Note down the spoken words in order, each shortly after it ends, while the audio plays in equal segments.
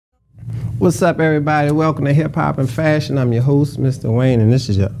What's up, everybody? Welcome to Hip Hop and Fashion. I'm your host, Mr. Wayne, and this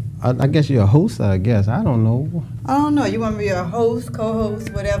is your, I guess you're a host, I guess. I don't know. I don't know. You want me to be a host, co-host,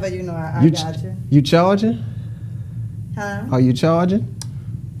 whatever, I got you. You charging? Huh? Are you charging?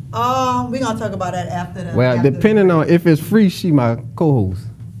 We're going to talk about that after the... Well, depending on if it's free, she my co-host,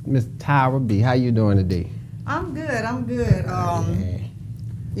 Miss Tyra B. How you doing today? I'm good.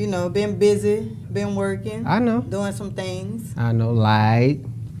 Been busy, been working. I know. Doing some things. I know, light.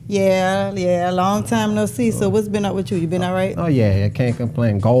 Yeah, long time no see. So what's been up with you? You been all right? Oh, yeah, I can't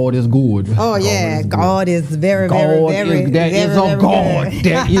complain. God is good. Oh, yeah, God is very, very, that is a God.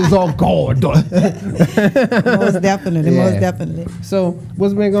 That is a God. Most definitely. So,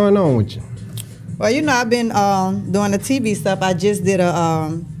 what's been going on with you? Well, I've been doing the TV stuff. I just did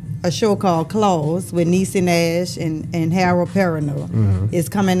a show called Claws with Niecy Nash and Harold Perrineau. Mm-hmm. It's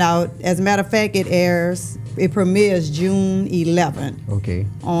coming out. As a matter of fact, it premieres June 11th. Okay.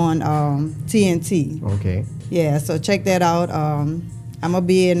 On TNT. Okay. Yeah, so check that out. I'm gonna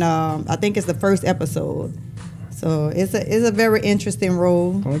be in. I think it's the first episode. So it's a very interesting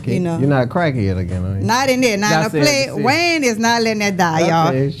role. Okay. You're not a crackhead again, are you? Not in there. Now in the play, Wayne is not letting that die, y'all.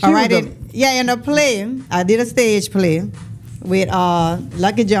 All right. In the play, I did a stage play with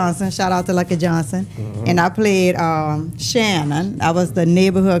Lucky Johnson. Shout out to Lucky Johnson. Mm-hmm. And I played Shannon. I was the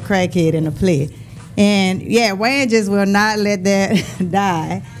neighborhood crackhead in the play. And yeah, Wayne just will not let that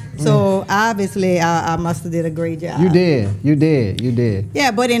die. So obviously, I must have did a great job. You did.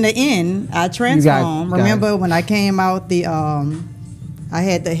 Yeah, but in the end, I transformed. Remember when I came out, I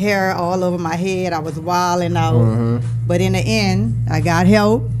had the hair all over my head. I was wilding out. Mm-hmm. But in the end, I got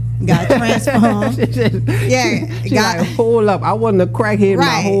help. Got transformed. She like, hold up. I wasn't a crackhead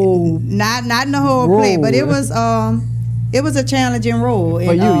my whole not in the whole play, but it was a challenging role.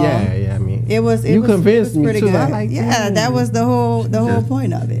 For you, yeah. I mean, it was convinced me pretty too. Good. That was the whole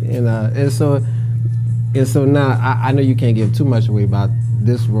point of it. And so now I know you can't give too much away about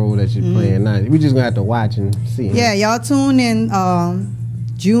this role that you're playing now. We're just gonna have to watch and see. Yeah, y'all tune in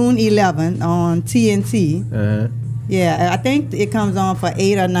June 11th on TNT. Uh-huh. Yeah, I think it comes on for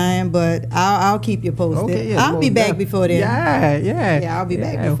 8 or 9, but I'll keep you posted. Okay, yeah, I'll be back before then. Yeah, I'll be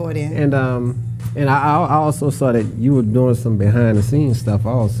back before then. And I also saw that you were doing some behind the scenes stuff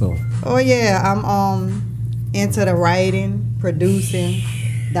also. Oh yeah, I'm into the writing, producing,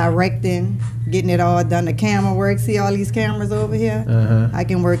 directing, getting it all done. The camera work. See all these cameras over here? Uh-huh. I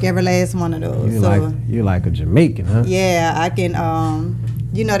can work every last one of those. You're like a Jamaican, huh? Yeah, I can.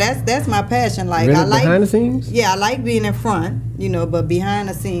 That's my passion. Like really? I like behind the scenes. Yeah, I like being in front. But behind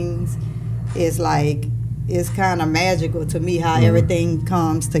the scenes is like it's kind of magical to me how everything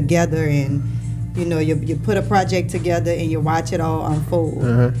comes together and. You put a project together and you watch it all unfold.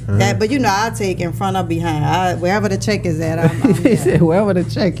 But I'll take in front or behind. Wherever the check is at, I'm He said wherever the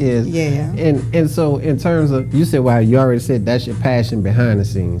check is. Yeah. And so in terms of, you said, well, you already said that's your passion behind the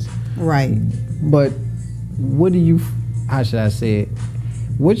scenes. Right. But what do you, how should I say it,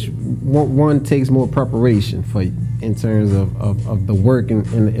 which one takes more preparation for you in terms of the work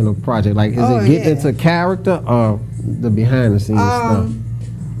in a project? Like, is it getting into character or the behind the scenes stuff?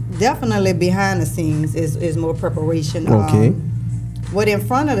 Definitely behind the scenes is more preparation. Okay. What in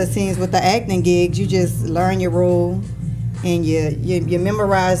front of the scenes with the acting gigs, you just learn your role and you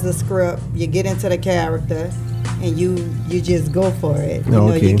memorize the script, you get into the character, and you just go for it.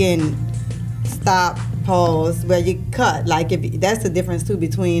 You can stop, pause, you cut. Like that's the difference too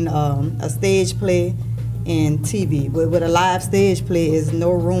between a stage play and TV. With a live stage play, is no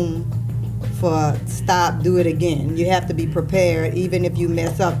room for stop, do it again. You have to be prepared. Even if you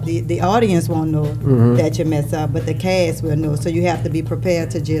mess up, the audience won't know that you mess up, but the cast will know. So you have to be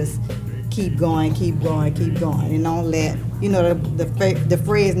prepared to just keep going, and don't let the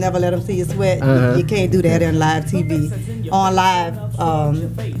phrase "never let them see you sweat." You can't do that on live TV, on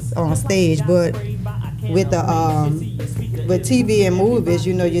stage. But with with TV and movies,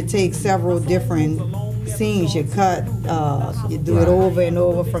 you take several different scenes, you cut, you do it over and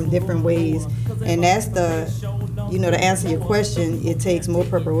over from different ways, and that's to answer your question, it takes more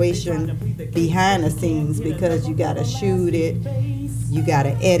preparation behind the scenes because you gotta shoot it, you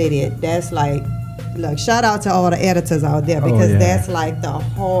gotta edit it. That's like, look, shout out to all the editors out there because that's like the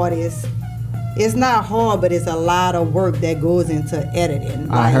hardest. It's not hard, but it's a lot of work that goes into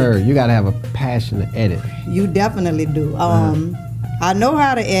editing. I heard you gotta have a passion to edit. You definitely do. I know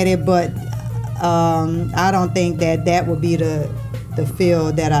how to edit, but I don't think that would be the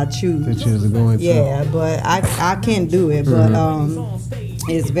field that I choose. To choose to go into. Yeah, but I can do it, but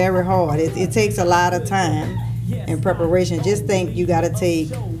it's very hard. It takes a lot of time and preparation. Just think you got to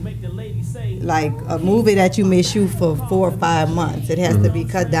take like a movie that you may shoot for 4 or 5 months, it has to be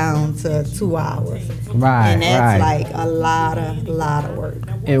cut down to 2 hours. Right, and that's right. like a lot of work.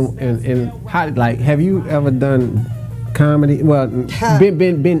 And how, like, have you ever done comedy? Well,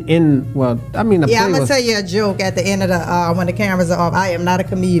 been in. Well, I mean, Yeah, I'm gonna tell you a joke at the end of the when the cameras are off. I am not a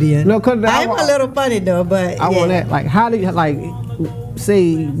comedian. No, cause I'm a little funny though, but I want that. Like, how do you like?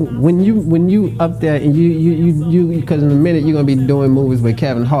 Say when you up there and you because in a minute you're gonna be doing movies with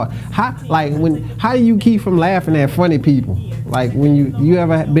Kevin Hart. How do you keep from laughing at funny people? Like when you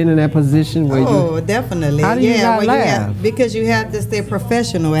ever been in that position where definitely. How do you not laugh? Because you have to stay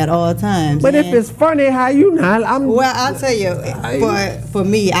professional at all times. But if it's funny, how you not? Well, I'll tell you. For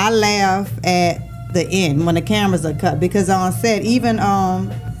me, I laugh at the end when the cameras are cut because on set, even on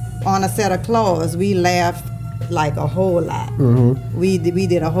a set of Claws, we laughed like a whole lot. Mm-hmm. We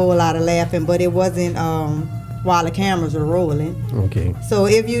did a whole lot of laughing, but it wasn't while the cameras were rolling. Okay. So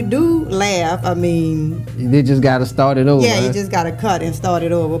if you do laugh, I mean, they just got to start it over. Yeah, you just got to cut and start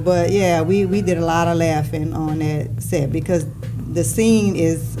it over. But yeah, we did a lot of laughing on that set because the scene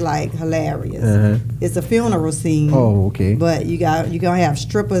is like hilarious. Uh-huh. It's a funeral scene. Oh, okay. But you're gonna have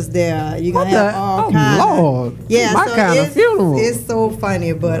strippers there. You're gonna have all kinds. Lord. Yeah, my so kind of funeral. It's so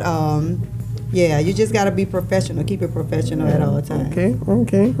funny, but yeah, you just gotta be professional. Keep it professional at all times.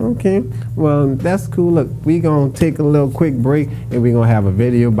 Okay. Well, that's cool. Look, we gonna take a little quick break, and we gonna have a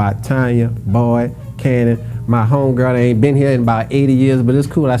video about Tanya Boyd Cannon. My homegirl ain't been here in about 80 years, but it's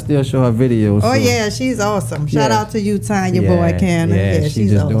cool. I still show her videos. Oh yeah, she's awesome. Shout out to you, Tanya Boyd Cannon. Yeah,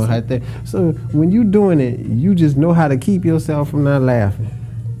 she's just awesome. Doing her thing. So when you doing it, you just know how to keep yourself from not laughing.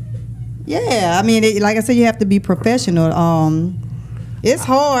 Yeah, I mean, like I said, you have to be professional. It's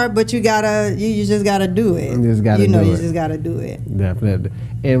hard, but you just gotta do it. You just gotta do it. Definitely.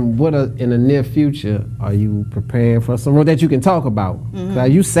 And in the near future, are you preparing for some more that you can talk about?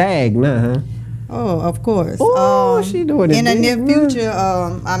 Mm-hmm. You SAG now, huh? Oh, of course. Oh, she doing it. In the near future,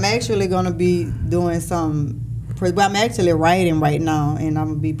 I'm actually gonna be doing I'm actually writing right now, and I'm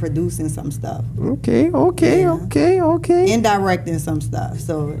gonna be producing some stuff. Okay. And directing some stuff.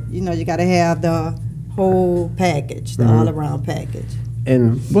 So you gotta have the whole package, the all-around package.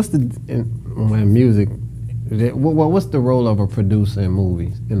 And what's music? What's the role of a producer in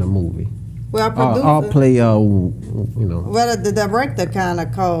a movie? Well, a producer. I'll play. Well, the director kind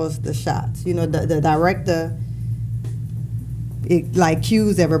of calls the shots. The director, it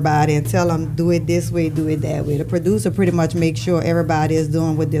cues everybody and tell them do it this way, do it that way. The producer pretty much makes sure everybody is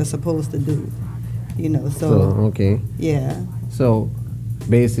doing what they're supposed to do. Okay. Yeah. So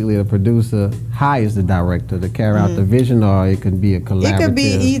basically, the producer hires the director to carry out the vision, or it could be a collaborative. It could be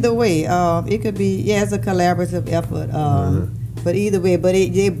either way. It could be it's a collaborative effort. But either way,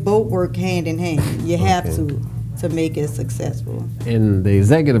 they both work hand in hand. You have to make it successful. And the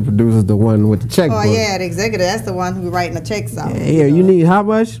executive producer is the one with the checkbook. Oh yeah, the executive. That's the one who's writing the checks out. Yeah, you need how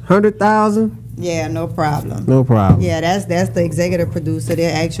much? 100,000. Yeah, no problem. No problem. Yeah, that's the executive producer.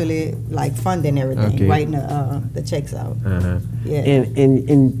 They're actually funding everything, writing the checks out. Yeah.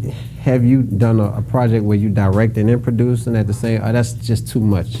 And have you done a project where you directing and producing at the same? Or that's just too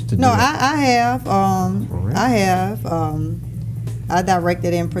much to do. No, I have. I have. I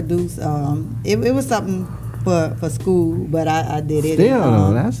directed and produced. It was something for school, but I did it.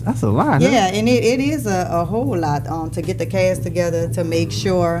 Still, that's a lot. Yeah, huh? and it is a whole lot to get the cast together to make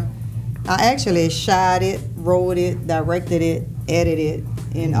sure. I actually shot it, wrote it, directed it, edited,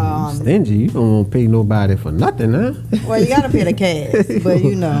 and stingy. You don't want to pay nobody for nothing, huh? Well, you gotta pay the cast, but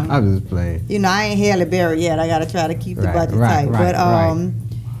I'm just playing. I ain't Halle Berry yet. I gotta try to keep the budget tight.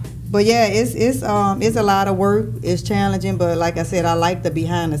 But yeah, it's a lot of work. It's challenging, but like I said, I like the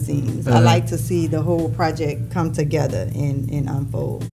behind the scenes. I like to see the whole project come together and unfold.